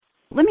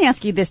Let me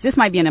ask you this. This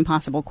might be an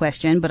impossible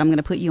question, but I'm going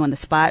to put you on the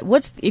spot.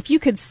 If you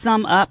could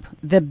sum up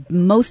the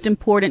most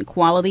important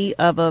quality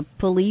of a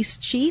police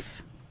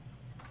chief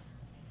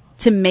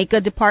to make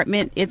a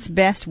department its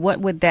best,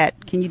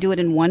 can you do it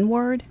in one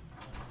word?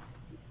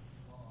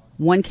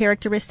 One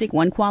characteristic,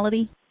 one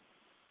quality?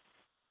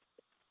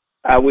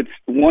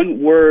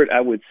 One word,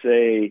 I would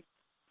say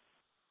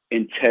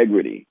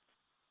integrity.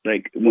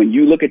 Like when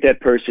you look at that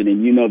person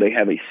and you know they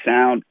have a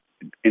sound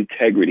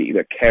integrity,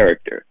 their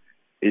character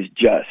is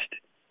just,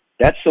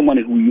 that's someone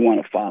who you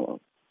want to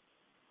follow.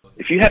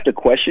 If you have to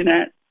question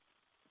that,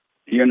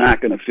 you're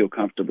not going to feel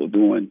comfortable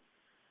doing,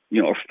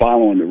 or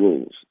following the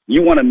rules.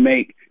 You want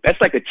to that's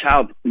like a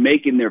child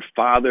making their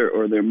father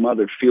or their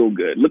mother feel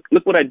good.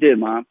 Look what I did,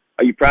 Mom.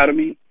 Are you proud of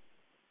me?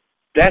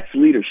 That's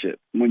leadership.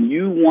 When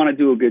you want to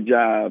do a good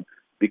job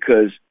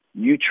because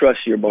you trust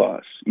your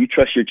boss, you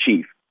trust your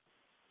chief.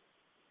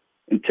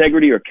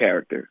 Integrity or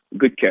character,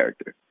 good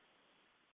character.